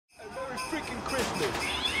I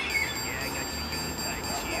got your Yuletide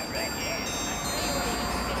cheer right here.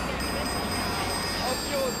 Up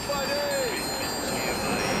yours, buddy! Cheer,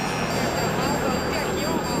 buddy.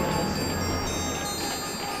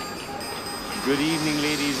 Good evening,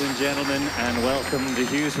 ladies and gentlemen, and welcome to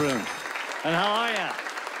Hugh's Room. And how are you?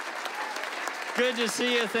 Good to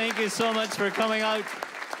see you. Thank you so much for coming out.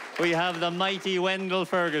 We have the mighty Wendell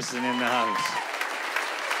Ferguson in the house.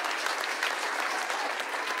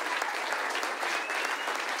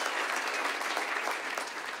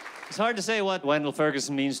 It's hard to say what Wendell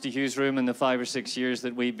Ferguson means to Hugh's Room in the 5 or 6 years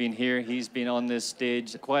that we've been here. He's been on this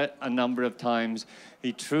stage quite a number of times.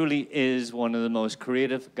 He truly is one of the most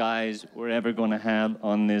creative guys we're ever going to have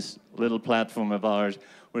on this little platform of ours.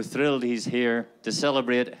 We're thrilled he's here to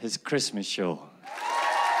celebrate his Christmas show.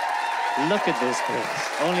 Look at this place.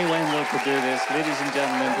 Only Wendell could do this. Ladies and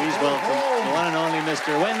gentlemen, please welcome the one and only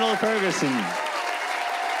Mr. Wendell Ferguson.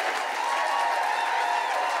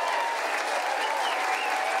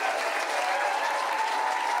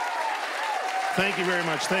 Thank you very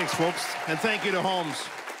much. Thanks, folks. And thank you to Holmes.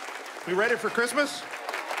 We ready for Christmas?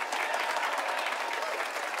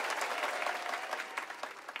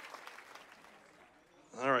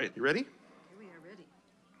 All right, you ready? Here we are ready.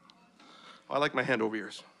 Oh, I like my hand over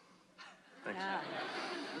yours. Thanks.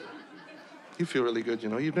 You feel really good, you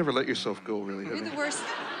know. You've never let yourself go, really, have You're you? the worst.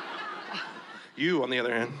 You, on the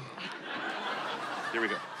other hand. Here we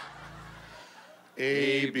go.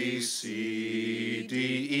 A, B, C,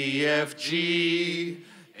 D, E, F, G,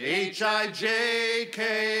 H, I, J,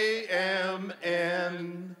 K, M,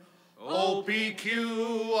 N, O, P,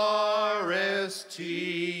 Q, R, S, T,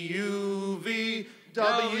 U, V,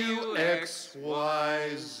 W, X,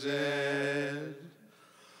 Y, Z.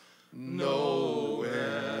 Noel,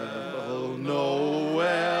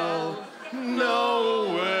 Noel,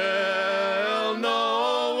 Noel,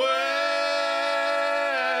 Noel.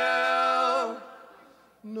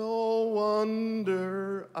 No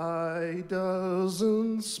wonder I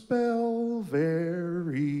doesn't spell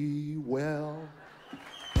very well.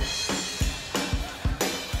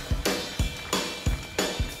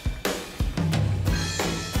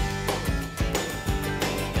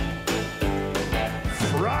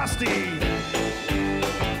 Frosty.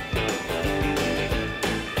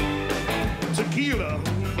 Tequila.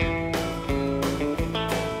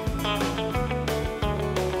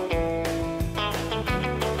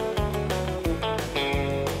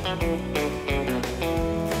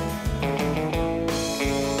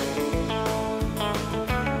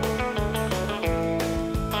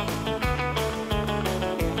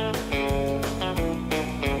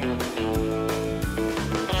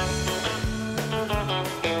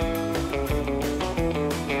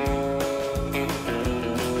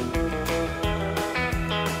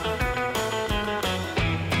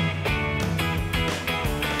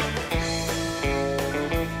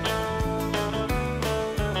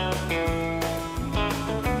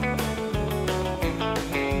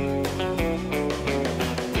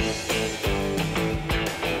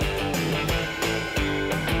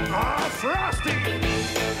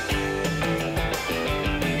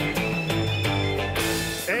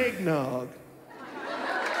 Eggnog.